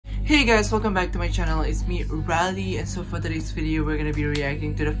Hey guys, welcome back to my channel. It's me, Rally, and so for today's video, we're gonna be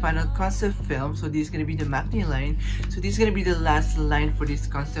reacting to the final concept film. So this is gonna be the Maknae line. So this is gonna be the last line for this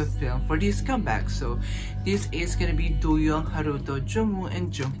concept film, for this comeback. So this is gonna be Doyoung, Haruto, Jeongwoo,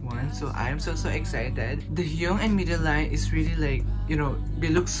 and Junghwan. So I am so excited. The Hyung and middle line is really like, you know, they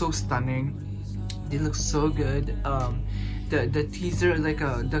look so stunning. They look so good. The teaser, like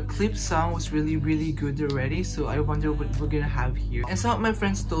the clip song was really good already, so I wonder what we're gonna have here. And some of my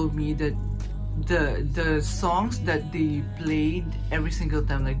friends told me that the songs that they played every single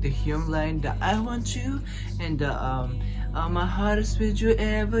time, like the Hyung line, the I want you, and the my heart is with you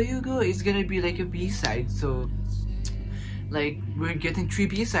wherever you go, is gonna be like a B-side. So like we're getting 3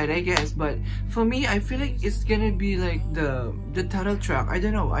 B-side, I guess. But for me, I feel like it's gonna be like the title track. I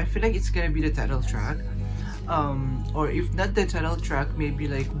don't know, I feel like it's gonna be the title track. Or if not the title track, maybe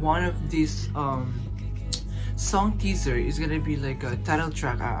like one of these song teaser is gonna be like a title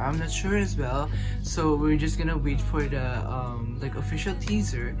track. I'm not sure as well, so we're just gonna wait for the like official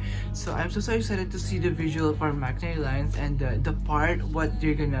teaser. So I'm so excited to see the visual of our Maknae lines and the part what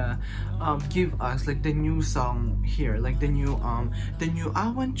they're gonna give us, like the new song here, like the new I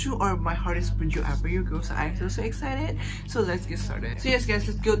want you or my heart is with you wherever you go. So I'm so excited. So let's get started. So yes guys,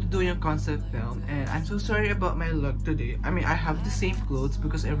 let's go to Doyoung concept film. And I'm so sorry about my look today. I mean, I have the same clothes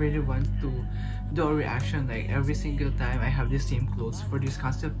because I really want to do a reaction like every single time I have the same clothes for this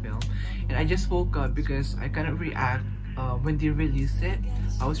concept film. And I just woke up because I cannot react when they released it.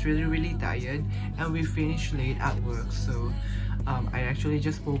 I was really tired and we finished late at work, so I actually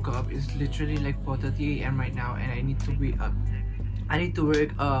just woke up. It's literally like 4:30 AM right now and I need to wake up. I need to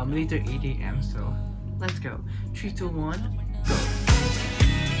work later 8 AM. So let's go. 3, 2, 1, go.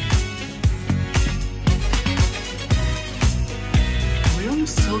 Really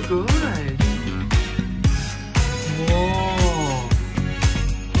so good. Whoa.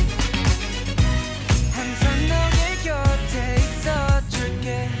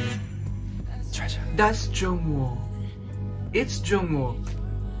 That's Jeongwoo. It's Jeongwoo.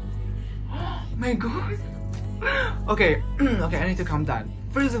 Oh my god. Okay, okay, I need to calm down.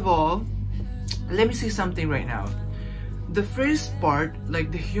 First of all, let me say something right now. The first part,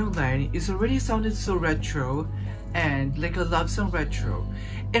 like the Hyung line, is already sounded so retro and like a love song retro.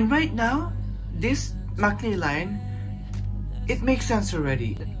 And right now, this Maknae line, it makes sense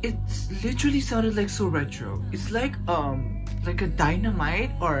already. It's literally sounded like so retro. It's like a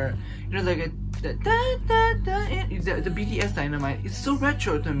Dynamite, or you know, like a the BTS Dynamite. It's so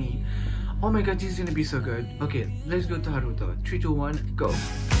retro to me. Oh my god, this is gonna be so good. Okay, let's go to Haruto. 3, 2, 1, go. Oh,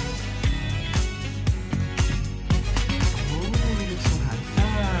 he looks so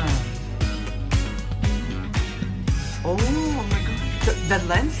handsome. Oh my god, the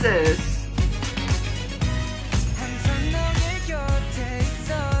lenses.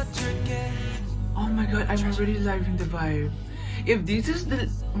 Oh my god, I'm already loving the vibe. If this is the,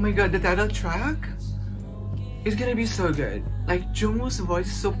 oh my god, the title track, it's gonna be so good. Like Jungwoo's voice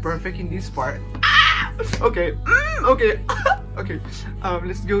is so perfect in this part. Ah! Okay, okay, okay.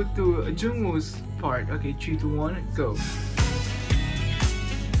 Let's go to Jungwoo's part. Okay, 3, 2, 1, go.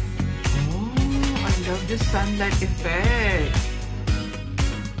 Oh, I love the sunlight effect.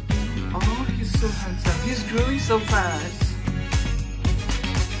 Oh, he's so handsome. He's growing so fast.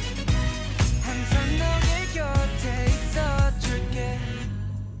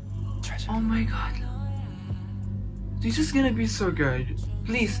 Oh my god, this is gonna be so good.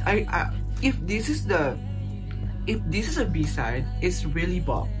 Please, if this is a B-side, it's really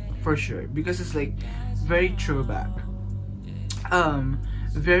bop for sure, because it's like very throwback,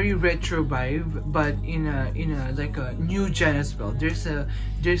 very retro vibe, but in a like a new gen as well. There's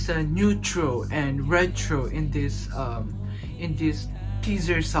a neutro and retro in this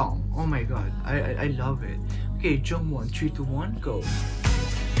teaser song. Oh my god, I love it. Okay, Junghwan, 3, 2, 1, go.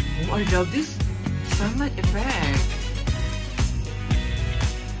 Oh, I love this sunlight effect.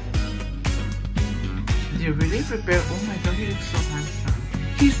 They really prepare. Oh my god, he looks so handsome.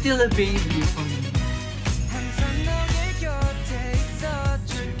 He's still a baby for me.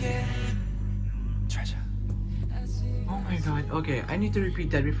 Oh my god. Okay, I need to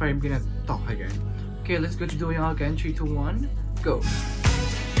repeat that before I'm gonna talk again. Okay, let's go to Doyoung again. 3, 2, 1, go.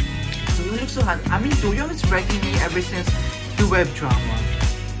 Doyoung looks so handsome. I mean, Doyoung is wrecking me ever since the web drama.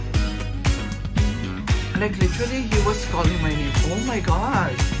 Like literally, he was calling my name. Oh my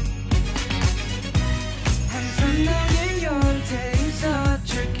god.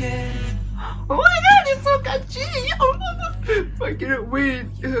 Oh my god, it's so catchy. Oh my god. I can't wait.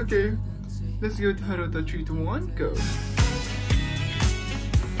 Okay, let's go to Haruto. 3, 2, 1, go.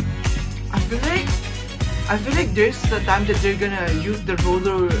 I feel like I feel like there's a time that they're gonna use the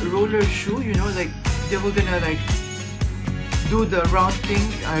roller shoe, you know, like they were gonna like do the round thing.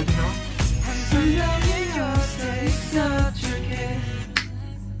 I don't know.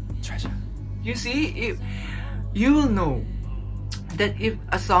 You see, if you will know that if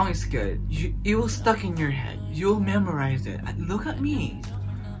a song is good, it will stuck in your head. You'll memorize it. Look at me.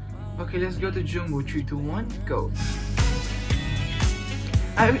 Okay, let's go to Jeongwoo. 3, 2, 1, go.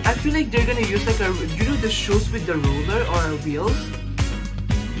 I feel like they're gonna use like a, you know, the shoes with the roller or wheels,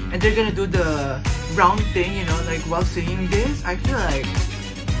 and they're gonna do the round thing, you know, like while singing this. I feel like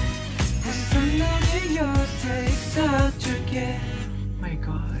my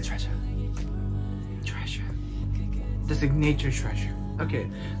god, treasure, the signature treasure. Okay,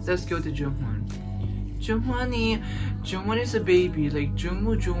 let's go to Junghwan. Junghwan is a baby. Like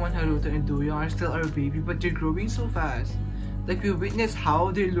Jeongwoo, Junghwan, Haruto, and Doyoung are still our baby, but they're growing so fast. Like we witnessed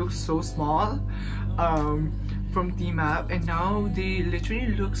how they look so small from Team Up, and now they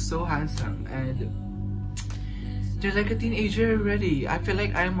literally look so handsome and they're like a teenager already. I feel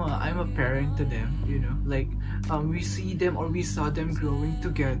like I'm a parent to them, you know, like we see them or we saw them growing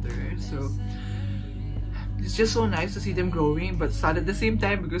together. So it's just so nice to see them growing, but sad at the same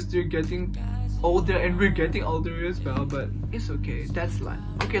time because they're getting older and we're getting older as well, but it's okay, that's life.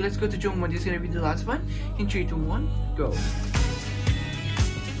 Okay, let's go to Junghwan. This is gonna be the last one. In 3, 2, 1, go.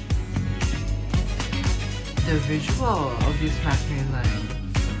 The visual of this matinee line.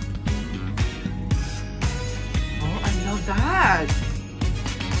 Oh, I love that.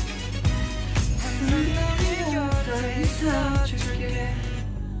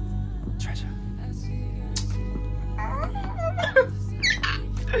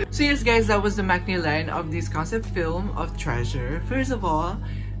 So yes guys, that was the matinee line of this concept film of Treasure. First of all,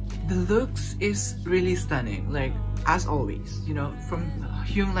 the looks is really stunning, like as always, you know, from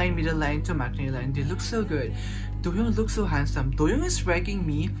Hyung line, middle line to matinee line, they look so good. Doyoung looks so handsome. Doyoung is wrecking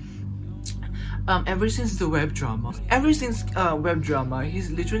me ever since the web drama.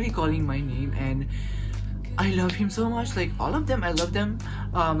 He's literally calling my name and I love him so much. Like all of them, I love them,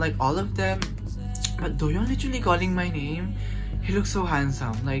 like all of them, but Doyoung literally calling my name. He looks so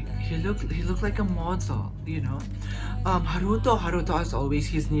handsome. Like he looked like a model, you know. Haruto as always,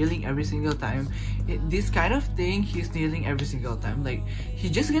 he's kneeling every single time. This kind of thing, he's kneeling every single time. Like he's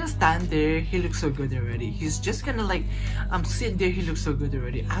just gonna stand there. He looks so good already. He's just gonna like sit there. He looks so good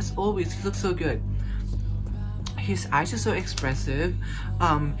already. As always, he looks so good. His eyes are so expressive.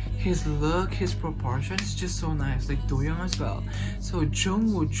 His look, his proportion is just so nice. Like Doyoung as well. So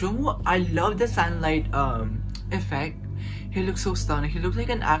Jeongwoo, I love the sunlight effect. He looks so stunning. He looks like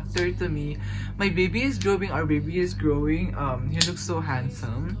an actor to me. My baby is growing. Our baby is growing. He looks so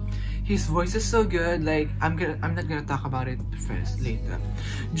handsome. His voice is so good. Like I'm not gonna talk about it first, later.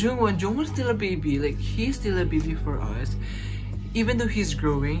 Junghwan's still a baby. Like he's still a baby for us. Even though he's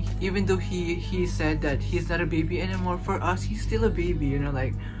growing, even though he said that he's not a baby anymore, for us he's still a baby. You know,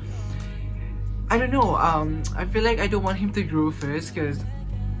 like I don't know. I feel like I don't want him to grow first because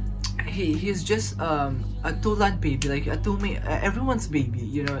he's just a Tolan baby, like a everyone's baby,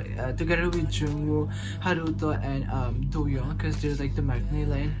 you know, together with Junghwoo, Haruto, and Doyoung, because there's like the matinee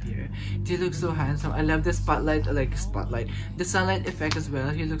line here. They look so handsome. I love the the sunlight effect as well.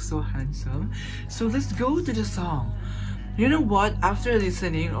 He looks so handsome. So let's go to the song. You know what? After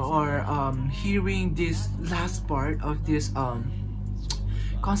listening or hearing this last part of this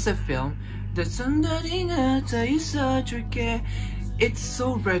concept film, the it's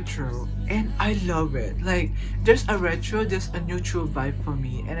so retro and I love it. Like there's a retro, there's a neutral vibe for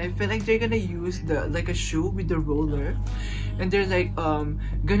me, and I feel like they're gonna use the like a shoe with the roller, and they're like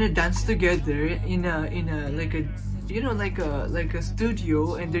gonna dance together in a like a, you know, like a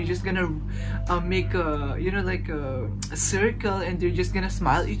studio, and they're just gonna make a, you know, like a circle, and they're just gonna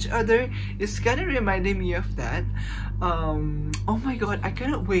smile each other. It's kind of reminding me of that. Oh my god, I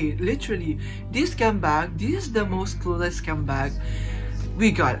cannot wait. Literally, this comeback, this is the most clueless comeback we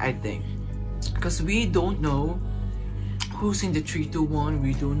got, I think, because we don't know who's in the 3, 2, 1.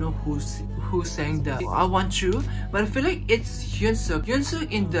 We don't know who sang the I Want You, but I feel like it's Hyunsuk. Hyunsuk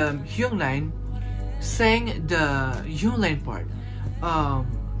in the Hyung line sang the Hyung line part.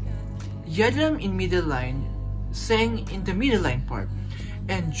 Yadam in middle line sang in the middle line part,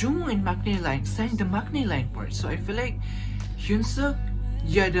 and Junghwan in matinee line sang the matinee line part. So I feel like Hyunsuk,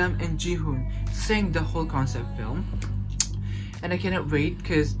 Yadam, and Jihoon sang the whole concept film, and I cannot wait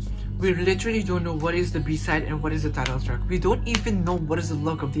because We literally don't know what is the B-side and what is the title track. We don't even know what is the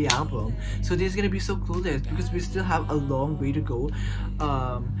look of the album. So this is gonna be so clueless because we still have a long way to go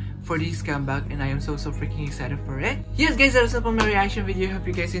for this comeback, and I am so freaking excited for it. Yes guys, that was all for my reaction video. Hope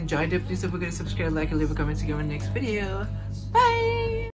you guys enjoyed it. Please don't forget to subscribe, like, and leave a comment to see you in the next video. Bye!